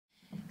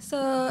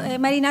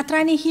Marina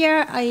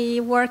here. I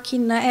work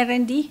in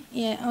R&D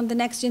on the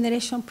next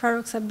generation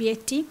products at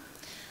BAT.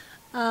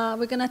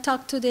 We're going to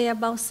talk today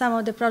about some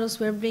of the products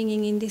we're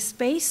bringing in this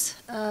space.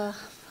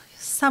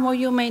 Some of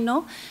you may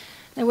know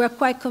that we're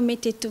quite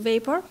committed to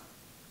vapor.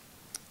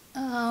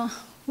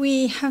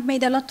 We have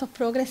made a lot of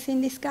progress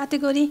in this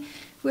category.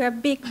 We are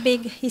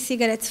big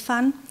e-cigarettes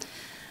fan.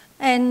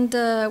 And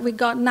we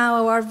got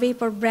now our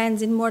vapor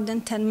brands in more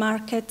than 10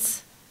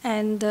 markets,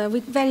 and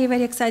with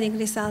very exciting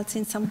results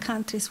in some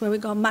countries where we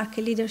got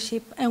market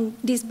leadership, and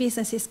this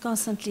business is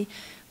constantly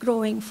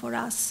growing for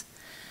us.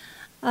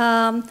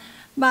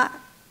 But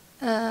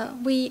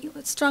we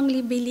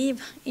strongly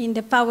believe in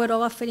the power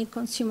of offering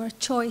consumer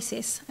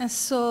choices, and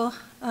so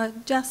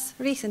just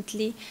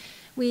recently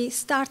we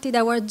started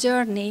our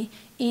journey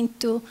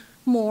into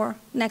more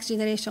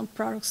next-generation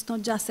products,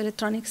 not just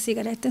electronic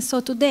cigarettes. And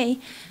so today,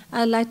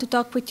 I'd like to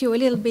talk with you a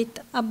little bit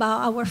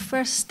about our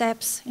first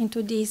steps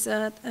into this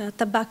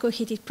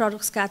tobacco-heated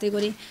products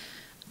category.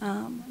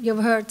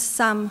 You've heard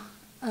some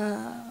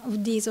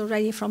of these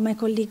already from my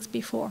colleagues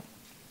before.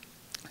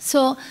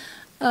 So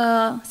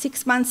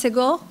 6 months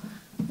ago,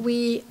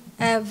 we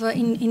have,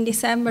 in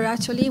December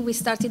actually, we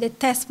started a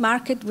test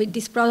market with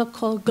this product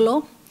called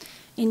Glow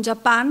in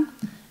Japan,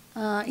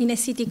 in a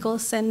city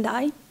called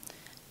Sendai.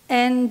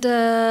 And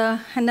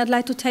I'd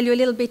like to tell you a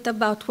little bit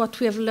about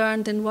what we have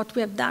learned and what we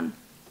have done.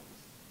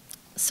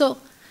 So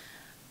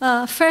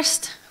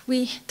first,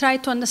 we try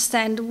to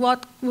understand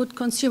what would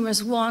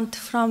consumers want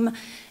from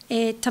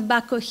a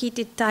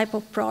tobacco-heated type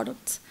of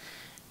product.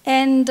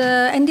 And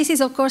this is,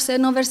 of course,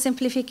 an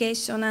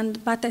oversimplification,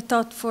 but I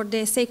thought for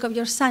the sake of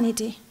your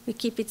sanity, we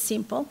keep it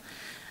simple.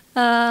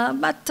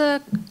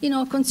 But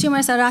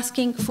consumers are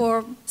asking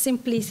for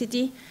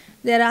simplicity.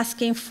 They're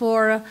asking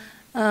for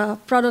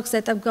products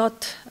that have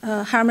got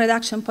harm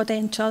reduction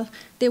potential.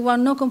 They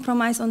want no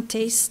compromise on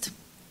taste.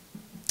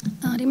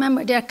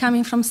 Remember, they are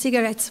coming from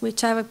cigarettes,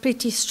 which have a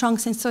pretty strong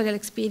sensorial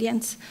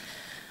experience.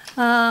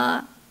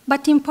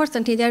 But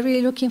importantly, they're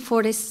really looking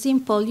for a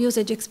simple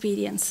usage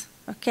experience.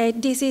 Okay?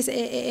 This is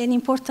an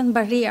important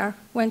barrier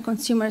when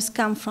consumers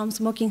come from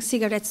smoking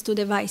cigarettes to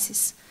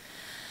devices.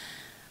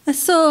 And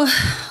so,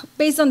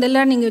 based on the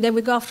learning that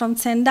we got from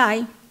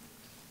Sendai,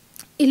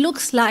 it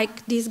looks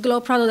like this Glow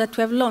product that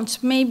we have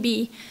launched may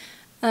be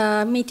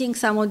meeting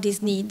some of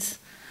these needs.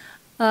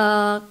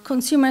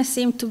 Consumers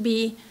seem to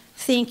be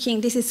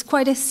thinking this is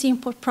quite a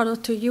simple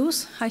product to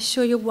use. I'll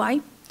show you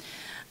why.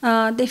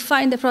 They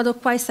find the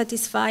product quite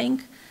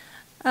satisfying.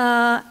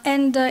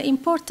 And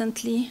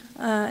importantly,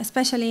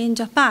 especially in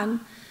Japan,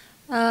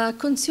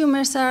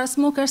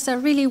 smokers are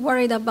really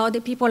worried about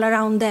the people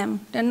around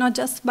them. They're not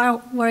just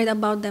worried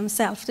about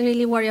themselves. They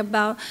really worry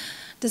about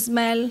the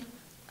smell,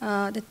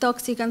 the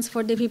toxicants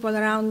for the people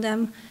around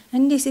them.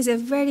 And this is a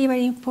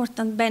very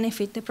important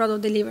benefit the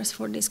product delivers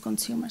for these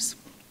consumers.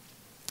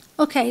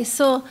 Okay,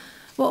 so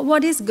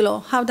what is Glow?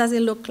 How does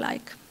it look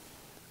like?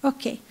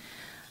 Okay,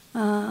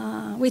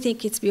 we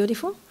think it's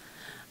beautiful.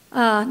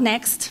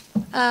 Next,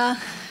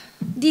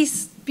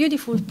 this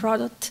beautiful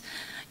product.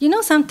 You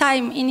know,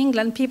 sometimes in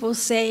England people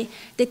say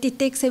that it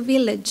takes a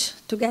village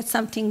to get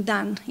something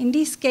done. In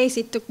this case,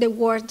 it took the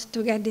world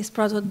to get this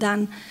product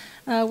done.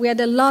 We had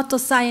a lot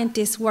of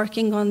scientists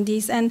working on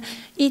this, and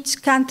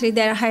each country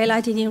that are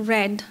highlighted in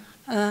red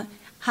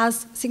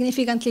has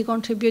significantly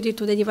contributed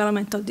to the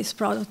development of this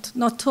product.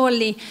 Not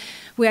only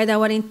we had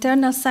our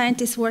internal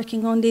scientists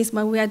working on this,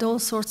 but we had all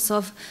sorts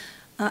of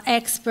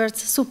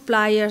experts,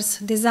 suppliers,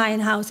 design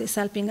houses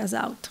helping us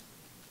out.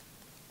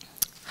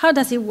 How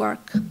does it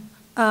work?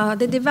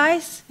 The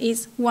device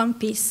is one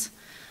piece.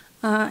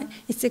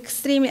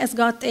 It has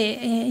got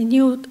a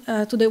new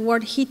to the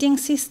world heating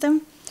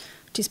system,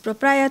 which is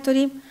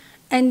proprietary,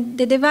 and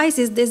the device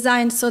is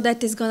designed so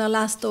that it's going to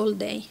last all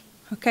day.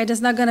 Okay,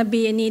 there's not going to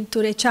be a need to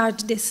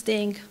recharge this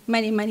thing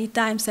many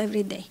times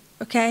every day.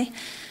 Okay,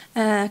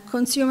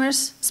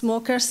 consumers,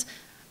 smokers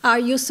are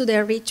used to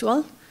their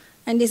ritual,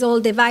 and this whole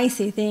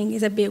devicey thing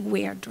is a bit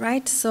weird,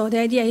 right? So the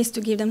idea is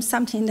to give them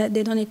something that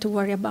they don't need to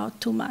worry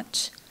about too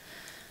much.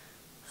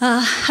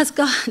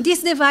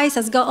 This device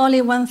has got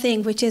only one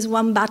thing, which is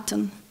one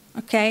button.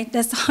 Okay,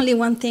 that's only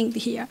one thing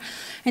here.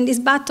 And this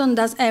button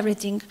does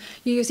everything.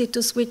 You use it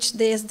to switch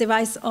this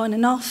device on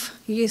and off.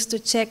 You use it to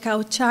check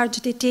how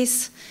charged it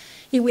is.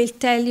 It will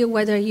tell you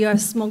whether you have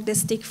smoked the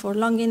stick for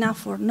long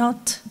enough or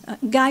not.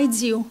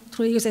 Guides you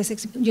through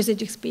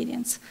usage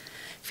experience.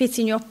 Fits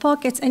in your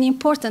pockets, and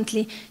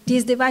importantly,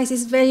 this device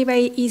is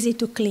very easy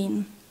to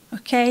clean.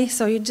 Okay,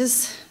 so you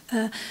just,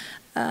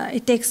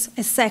 it takes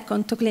a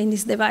second to clean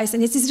this device,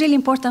 and this is really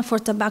important for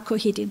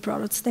tobacco-heated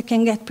products that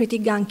can get pretty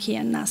gunky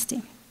and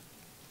nasty.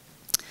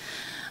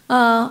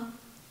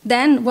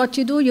 Then what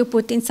you do, you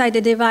put inside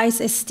the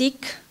device a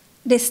stick.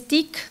 The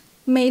stick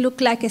may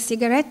look like a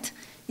cigarette.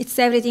 It's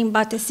everything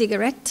but a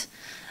cigarette.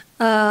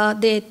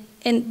 And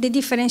the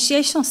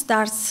differentiation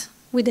starts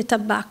with the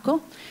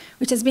tobacco,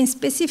 which has been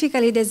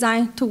specifically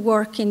designed to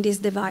work in this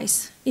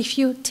device. If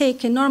you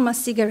take a normal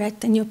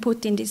cigarette and you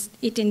put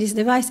it in this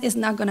device, it's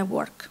not going to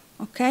work.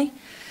 Okay?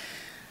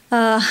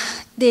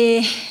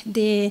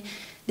 The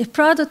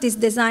product is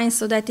designed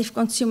so that if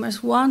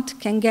consumers want,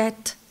 can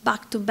get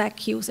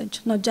back-to-back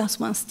usage, not just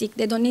one stick.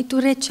 They don't need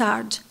to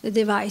recharge the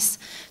device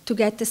to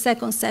get a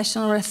second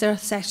session or a third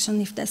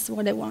session if that's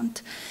what they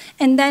want.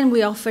 And then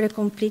we offer a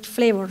complete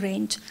flavor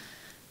range.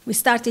 We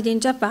started in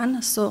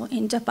Japan, so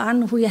in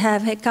Japan we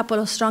have a couple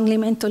of strongly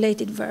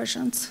mentholated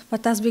versions,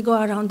 but as we go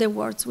around the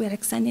world, we are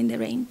extending the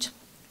range.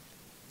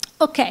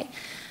 Okay,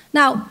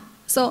 now,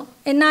 so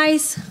a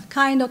nice,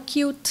 kind of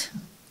cute,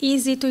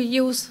 easy to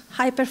use,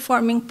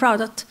 high-performing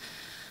product.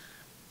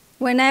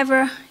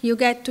 Whenever you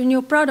get to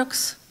new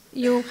products,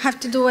 you have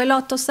to do a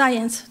lot of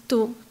science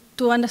to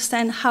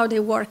understand how they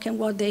work and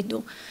what they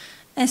do.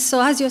 And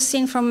so as you've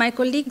seen from my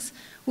colleagues,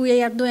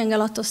 we are doing a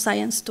lot of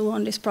science too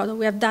on this product.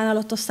 We have done a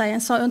lot of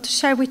science. So I want to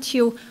share with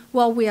you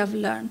what we have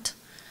learned.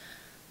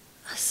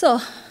 So,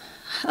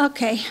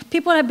 okay,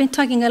 people have been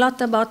talking a lot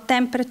about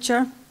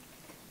temperature.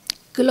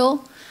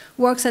 Glow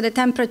works at a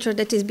temperature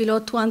that is below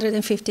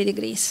 250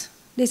 degrees.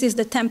 This is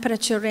the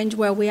temperature range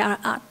where we are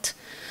at.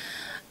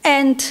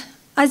 And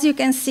as you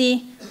can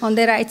see on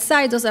the right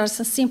side, those are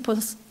some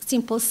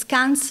simple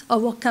scans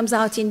of what comes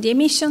out in the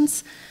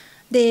emissions.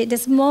 The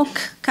smoke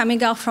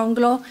coming out from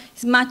glow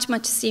is much,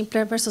 much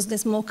simpler versus the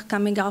smoke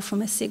coming out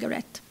from a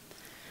cigarette.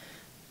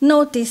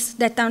 Notice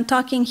that I'm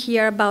talking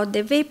here about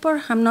the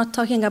vapor. I'm not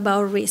talking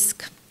about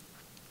risk.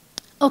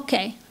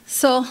 Okay,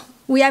 so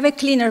we have a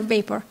cleaner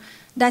vapor.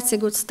 That's a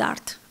good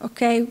start.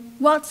 Okay,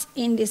 what's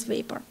in this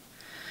vapor?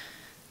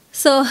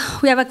 So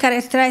we have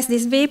characterized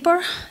this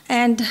vapor,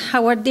 and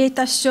our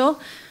data show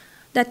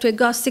that we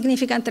got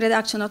significant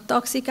reduction of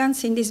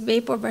toxicants in this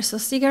vapor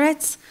versus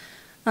cigarettes.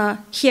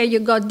 Here you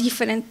got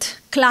different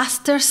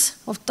clusters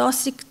of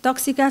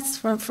toxicants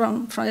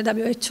from the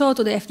WHO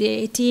to the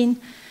FDA 18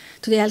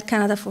 to the Health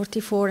Canada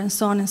 44 and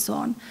so on and so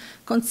on.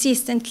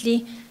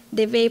 Consistently,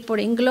 the vapor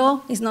in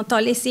glow is not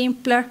only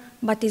simpler,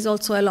 but is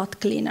also a lot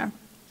cleaner.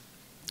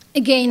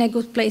 Again, a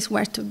good place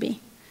where to be.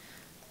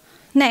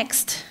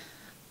 Next,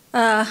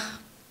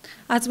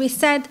 as we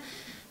said,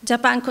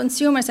 Japan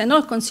consumers and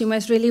all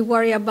consumers really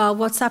worry about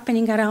what's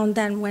happening around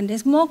them when they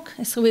smoke.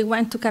 So we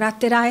went to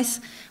characterize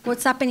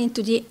what's happening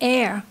to the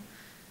air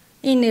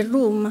in a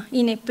room,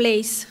 in a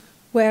place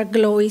where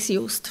glow is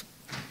used.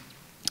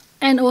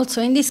 And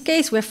also in this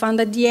case, we found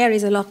that the air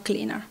is a lot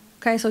cleaner.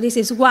 Okay, so this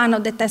is one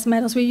of the test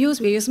methods we use.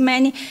 We use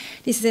many.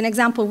 This is an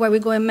example where we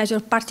go and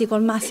measure particle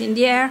mass in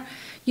the air.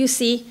 You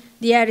see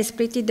the air is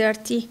pretty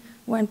dirty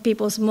when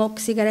people smoke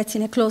cigarettes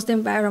in a closed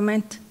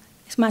environment.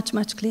 It's much,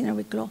 much cleaner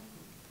with glow.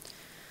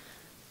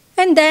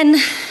 And then,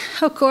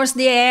 of course,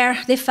 the air,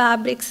 the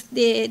fabrics,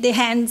 the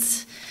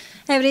hands,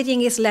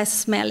 everything is less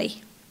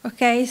smelly.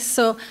 Okay,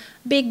 so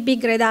big,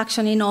 big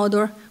reduction in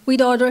odor.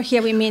 With odor,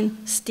 here we mean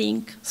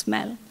stink,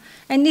 smell.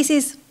 And this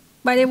is,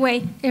 by the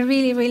way, a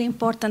really, really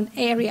important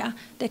area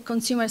that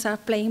consumers are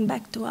playing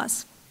back to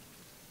us.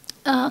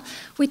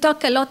 We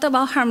talk a lot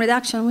about harm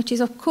reduction, which is,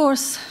 of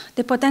course,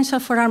 the potential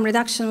for harm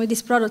reduction with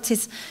these products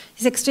is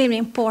extremely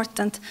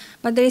important.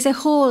 But there is a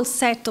whole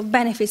set of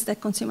benefits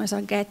that consumers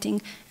are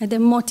getting, and they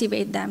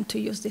motivate them to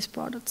use these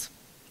products.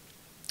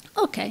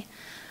 Okay.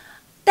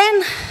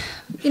 Then,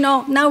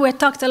 now we've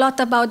talked a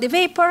lot about the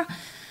vapor,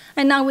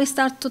 and now we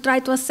start to try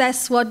to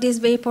assess what this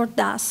vapor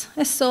does.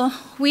 And so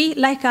we,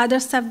 like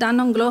others, have done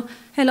on glow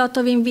a lot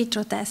of in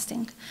vitro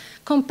testing,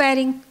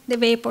 comparing the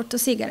vapor to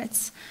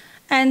cigarettes,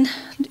 and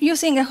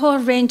using a whole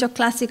range of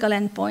classical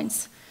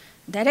endpoints.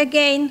 There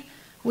again,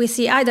 we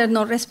see either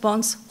no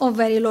response or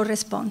very low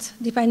response,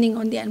 depending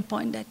on the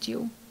endpoint that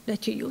you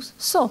use.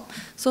 So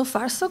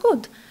far, so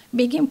good.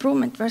 Big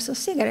improvement versus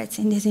cigarettes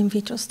in these in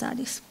vitro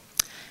studies.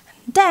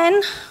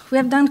 Then we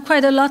have done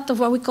quite a lot of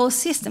what we call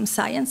system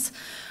science,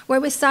 where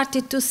we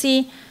started to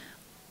see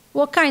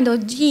what kind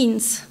of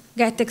genes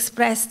get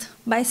expressed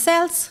by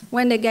cells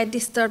when they get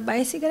disturbed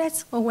by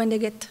cigarettes or when they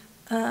get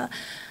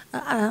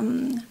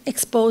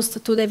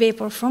exposed to the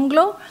vapor from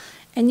glow.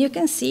 And you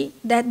can see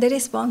that the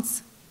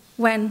response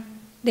when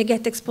they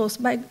get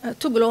exposed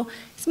to glow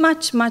is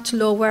much, much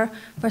lower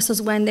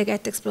versus when they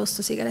get exposed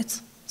to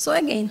cigarettes. So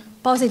again,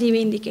 positive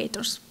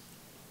indicators.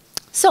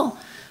 So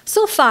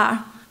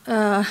far,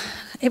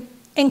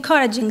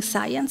 encouraging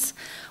science.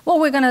 What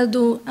we're going to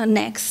do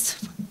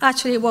next,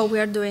 actually what we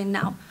are doing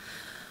now.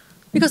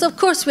 Because of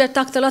course we have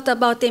talked a lot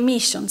about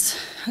emissions.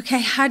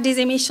 Okay, are these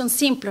emissions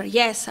simpler?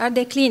 Yes. Are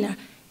they cleaner?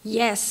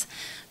 Yes.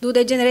 Do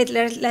they generate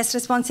less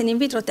response in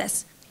vitro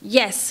tests?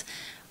 Yes.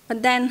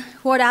 But then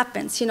what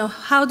happens?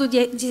 How do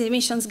these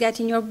emissions get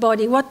in your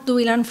body? What do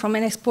we learn from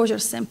an exposure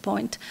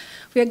standpoint?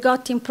 We have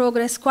got in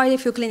progress quite a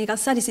few clinical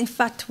studies. In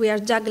fact, we are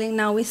juggling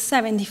now with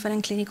 7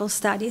 different clinical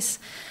studies.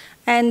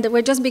 And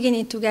we're just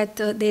beginning to get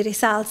the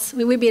results.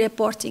 We will be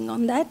reporting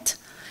on that.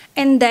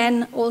 And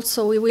then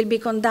also we will be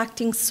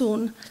conducting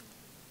soon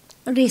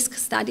risk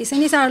studies.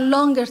 And these are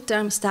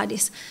longer-term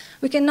studies.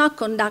 We cannot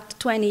conduct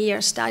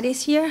 20-year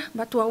studies here,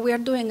 but what we are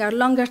doing are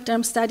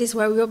longer-term studies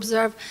where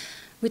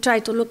we try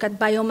to look at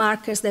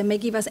biomarkers that may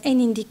give us an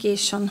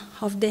indication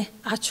of the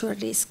actual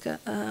risk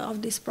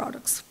of these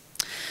products.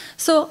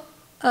 So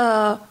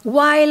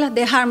while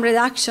the harm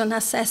reduction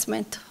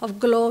assessment of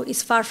GLOW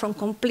is far from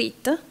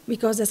complete,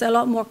 because there's a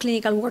lot more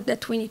clinical work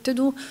that we need to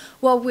do,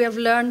 what we have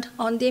learned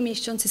on the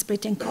emissions is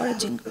pretty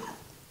encouraging.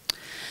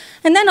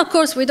 And then, of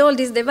course, with all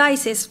these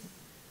devices,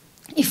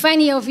 if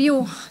any of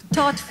you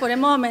thought for a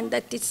moment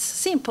that it's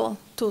simple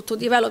to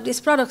develop these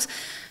products,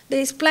 there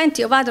is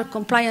plenty of other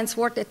compliance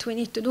work that we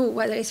need to do,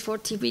 whether it's for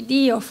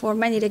TBD or for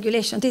many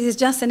regulations. This is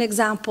just an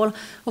example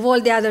of all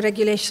the other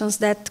regulations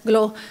that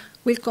GLOW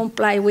will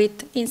comply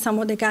with in some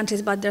of the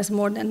countries, but there's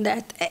more than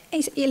that.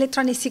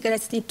 Electronic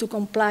cigarettes need to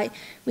comply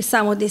with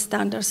some of these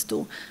standards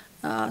too,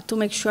 to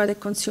make sure that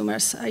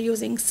consumers are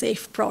using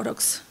safe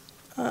products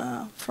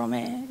from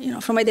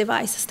a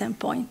device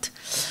standpoint.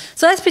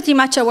 So that's pretty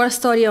much our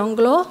story on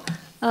GLOW,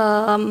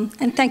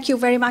 and thank you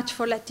very much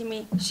for letting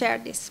me share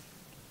this.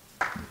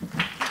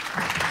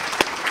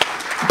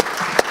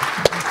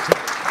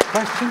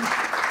 Questions?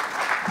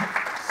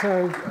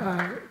 So,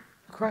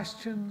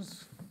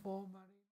 questions for